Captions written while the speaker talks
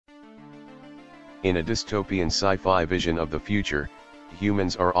In a dystopian sci-fi vision of the future,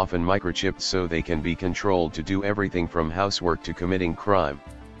 humans are often microchipped so they can be controlled to do everything from housework to committing crime.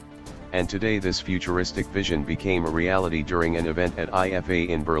 And today this futuristic vision became a reality during an event at IFA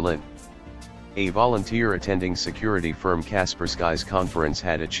in Berlin. A volunteer attending security firm Kaspersky's conference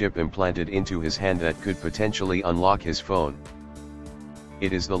had a chip implanted into his hand that could potentially unlock his phone.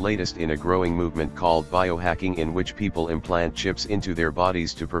 It is the latest in a growing movement called biohacking, in which people implant chips into their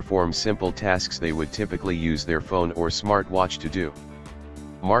bodies to perform simple tasks they would typically use their phone or smartwatch to do.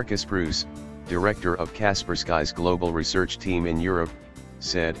 Marcus Preuss, director of Kaspersky's global research team in Europe,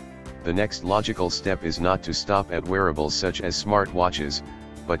 said, "The next logical step is not to stop at wearables such as smartwatches,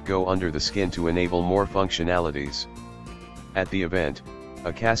 but go under the skin to enable more functionalities." At the event,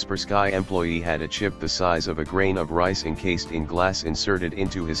 a Kaspersky employee had a chip the size of a grain of rice encased in glass inserted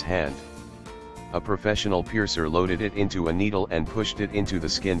into his hand. A professional piercer loaded it into a needle and pushed it into the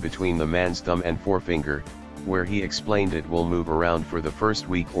skin between the man's thumb and forefinger, where he explained it will move around for the first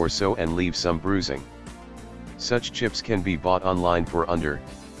week or so and leave some bruising. Such chips can be bought online for under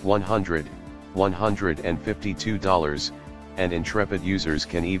 $152, and intrepid users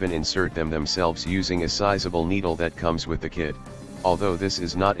can even insert them themselves using a sizable needle that comes with the kit, although this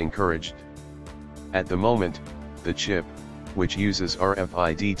is not encouraged. At the moment, the chip, which uses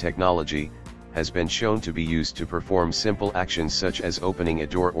RFID technology, has been shown to be used to perform simple actions such as opening a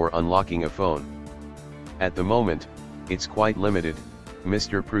door or unlocking a phone. At the moment, it's quite limited,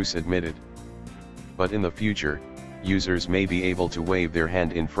 Mr. Preuss admitted. But in the future, users may be able to wave their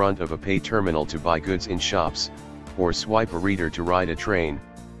hand in front of a pay terminal to buy goods in shops, or swipe a reader to ride a train,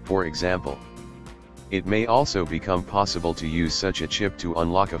 for example. It may also become possible to use such a chip to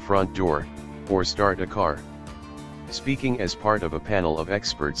unlock a front door, or start a car. Speaking as part of a panel of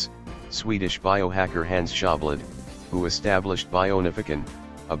experts, Swedish biohacker Hans Sjöblad, who established Bionifican,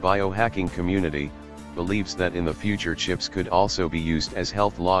 a biohacking community, believes that in the future chips could also be used as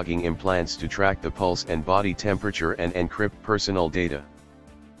health logging implants to track the pulse and body temperature and encrypt personal data.